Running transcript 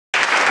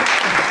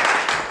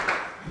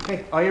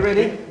Okay, are you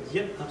ready?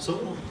 Yep,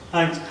 absolutely.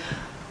 Thanks.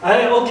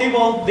 Okay,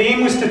 well, the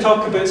aim was to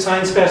talk about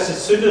science versus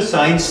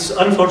pseudoscience.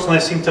 Unfortunately, I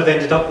seem to have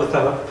ended up with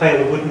a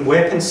pile of wooden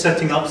weapons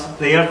sitting up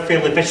there,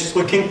 fairly vicious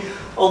looking.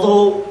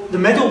 Although the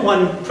middle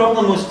one,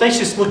 probably the most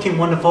vicious looking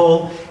one of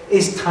all,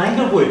 is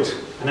Tiger Wood.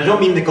 And I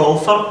don't mean the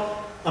golfer,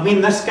 I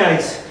mean this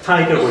guy's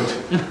Tiger Wood.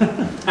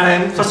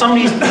 For some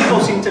reason,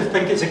 people seem to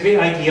think it's a great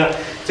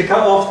idea to cut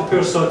off the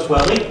poor sod's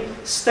willy,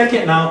 stick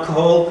it in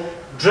alcohol,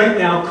 drink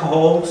the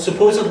alcohol,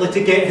 supposedly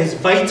to get his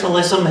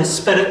vitalism, his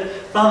spirit,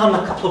 rather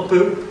than a couple of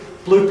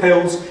blue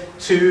pills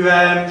to,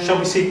 shall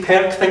we say,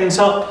 perk things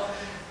up.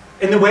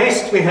 In the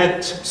West, we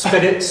had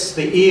spirits,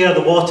 the air,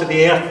 the water,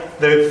 the earth,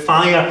 the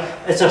fire.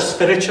 It's our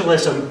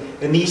spiritualism.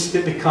 In the East,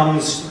 it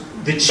becomes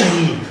the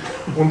chi.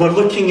 When we're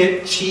looking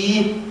at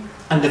chi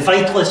and the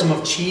vitalism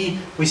of chi,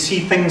 we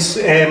see things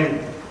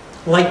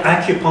like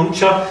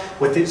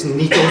acupuncture with its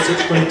needles.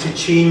 It's going to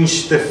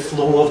change the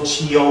flow of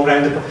chi all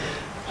around the body.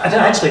 I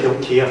actually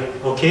don't care,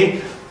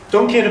 okay?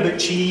 Don't care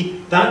about chi,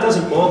 that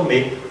doesn't bother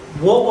me.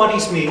 What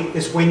worries me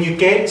is when you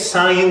get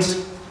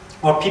science,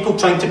 or people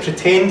trying to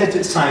pretend that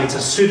it's science, a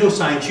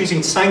pseudoscience,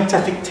 using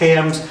scientific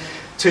terms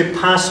to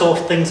pass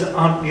off things that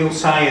aren't real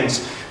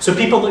science. So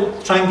people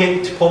that try and get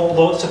you to pop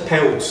lots of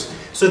pills,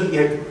 so that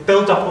you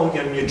build up all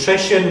your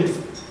nutrition,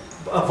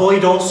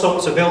 avoid all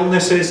sorts of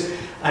illnesses,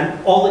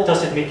 and all it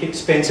does is make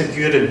expensive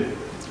urine.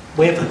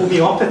 We have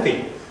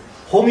homeopathy.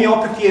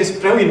 Homeopathy is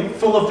brilliant,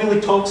 full of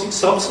really toxic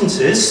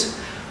substances,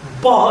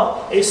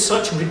 but it's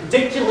such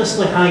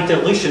ridiculously high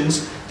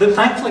dilutions that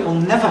thankfully it will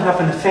never have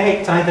an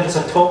effect either as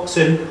a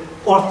toxin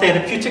or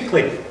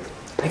therapeutically.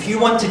 If you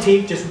want to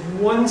take just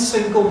one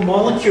single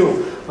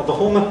molecule of a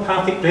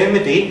homeopathic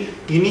remedy,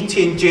 you need to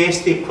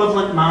ingest the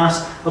equivalent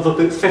mass of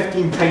about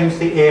 15 times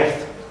the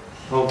earth.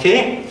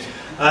 Okay?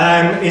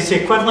 It's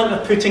the equivalent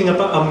of putting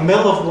about a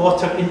mil of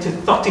water into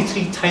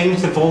 33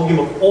 times the volume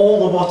of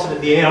all the water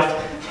of the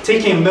earth,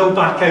 taking a mil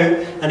back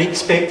out and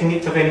expecting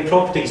it to have any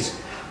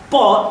properties.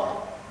 But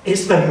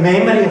it's the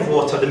memory of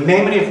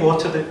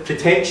water that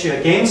protects you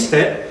against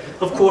it.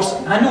 Of course,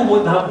 I know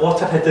what that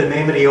water had the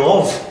memory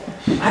of.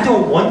 I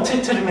don't want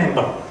it to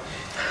remember.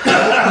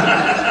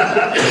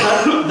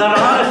 There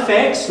are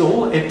effects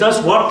though, it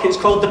does work. It's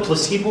called the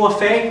placebo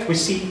effect. We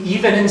see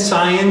even in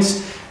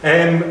science,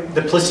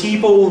 the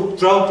placebo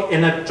drug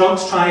in a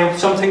drugs trial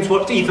sometimes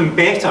worked even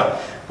better.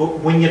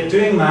 But when you're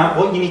doing that,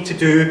 what you need to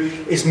do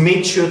is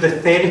make sure the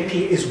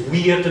therapy is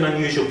weird and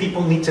unusual.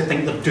 People need to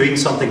think they're doing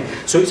something.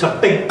 So it's a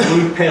big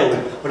blue pill,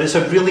 or it's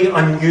a really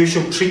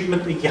unusual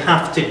treatment that you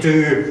have to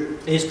do.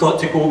 It's got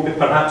to go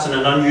perhaps in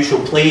an unusual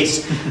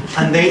place,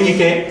 and then you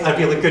get a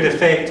really good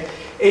effect.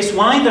 It's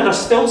why there are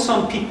still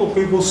some people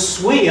who will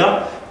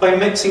swear by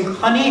mixing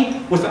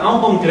honey with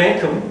album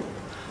grecum,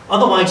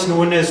 otherwise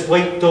known as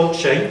white dog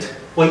shite,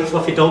 white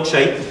fluffy dog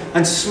shite,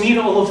 and smear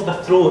it all over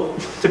their throat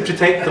to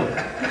protect them.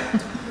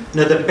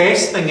 Now the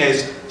best thing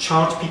is,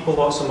 charge people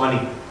lots of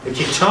money. If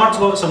you charge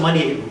lots of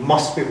money, it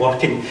must be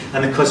working.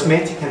 And the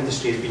cosmetic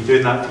industry has been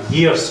doing that for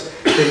years.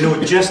 They know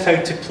just how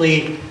to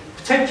play,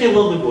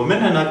 particularly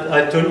women, and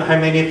I don't know how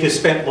many of you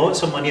spent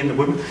lots of money on the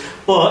women,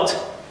 but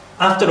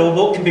after all,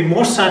 what can be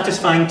more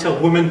satisfying to a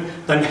woman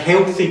than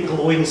healthy,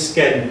 glowing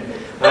skin?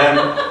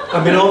 I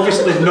mean,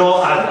 obviously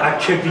not a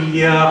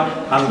career,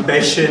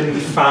 ambition,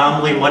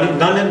 family, money,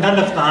 none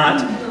of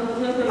that.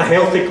 A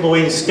healthy,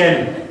 glowing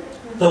skin.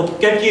 They'll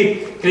give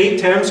you great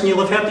terms, and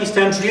you'll have heard these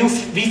terms,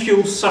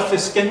 refuel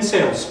surface skin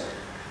cells.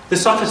 The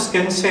surface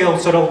skin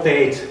cells are all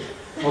dead.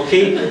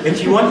 Okay?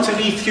 If you want to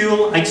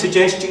refuel, I'd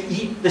suggest you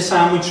eat the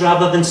sandwich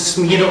rather than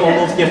smear it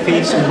all over your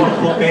face and work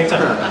a lot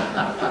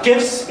better.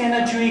 Give skin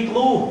a dewy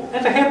glow.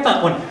 Ever heard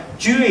that one?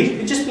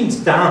 Dewy, it just means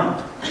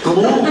damp.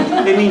 Glow,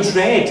 it means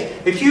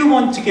red. If you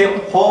want to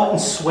get hot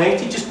and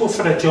sweaty, just go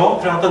for a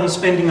jog rather than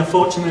spending a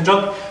fortune on a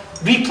drug.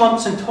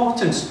 Replumps and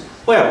tautons.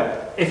 Well,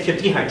 if you're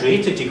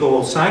dehydrated, you go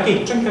all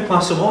saggy, drink a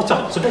glass of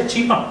water, it's a bit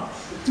cheaper.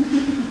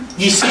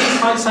 You see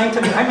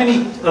scientific, how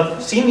many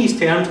have seen these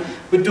terms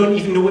but don't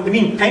even know what they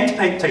mean?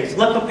 Pentapeptides,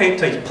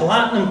 lipopeptides,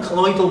 platinum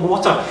colloidal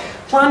water.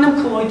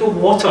 Platinum colloidal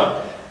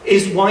water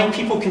is why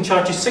people can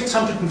charge you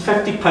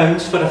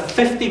 £650 for a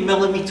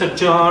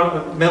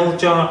 50mm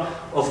jar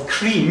of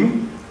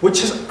cream,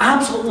 which has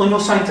absolutely no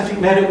scientific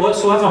merit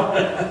whatsoever,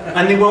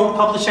 and they won't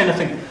publish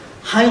anything.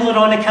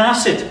 Hyaluronic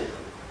acid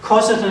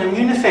causes an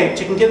immune effect.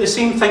 You can get the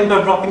same thing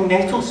by rubbing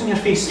nettles in your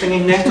face,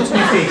 stinging nettles in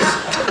your face.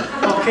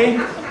 Okay?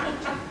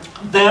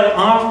 There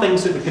are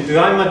things that we can do.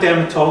 I'm a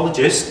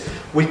dermatologist.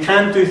 We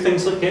can do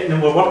things like getting,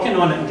 and we're working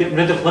on it, and getting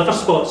rid of liver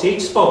spots,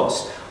 age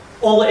spots.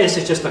 All it is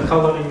just a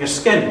colour in your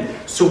skin.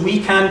 So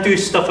we can do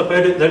stuff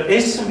about it. There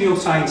is some real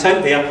science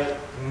out there.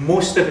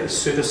 Most of it's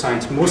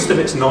pseudoscience. Most of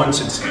it's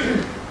nonsense.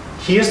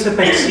 Here's the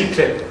big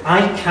secret.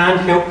 I can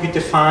help you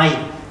defy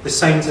the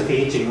signs of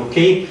aging,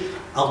 okay?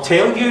 I'll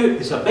tell you,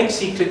 it's a big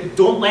secret,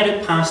 don't let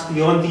it pass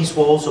beyond these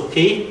walls,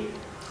 okay?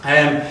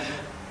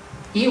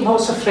 Eat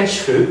lots of fresh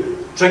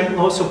fruit, drink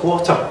lots of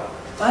water.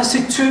 That's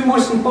the two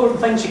most important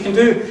things you can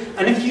do.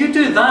 And if you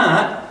do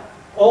that,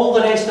 all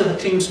the rest of the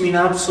creams mean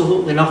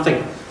absolutely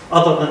nothing.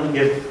 other than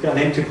you've got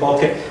an empty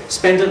pocket,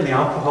 spend it in the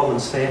alcohol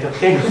instead,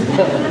 okay?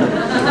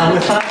 And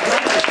with that,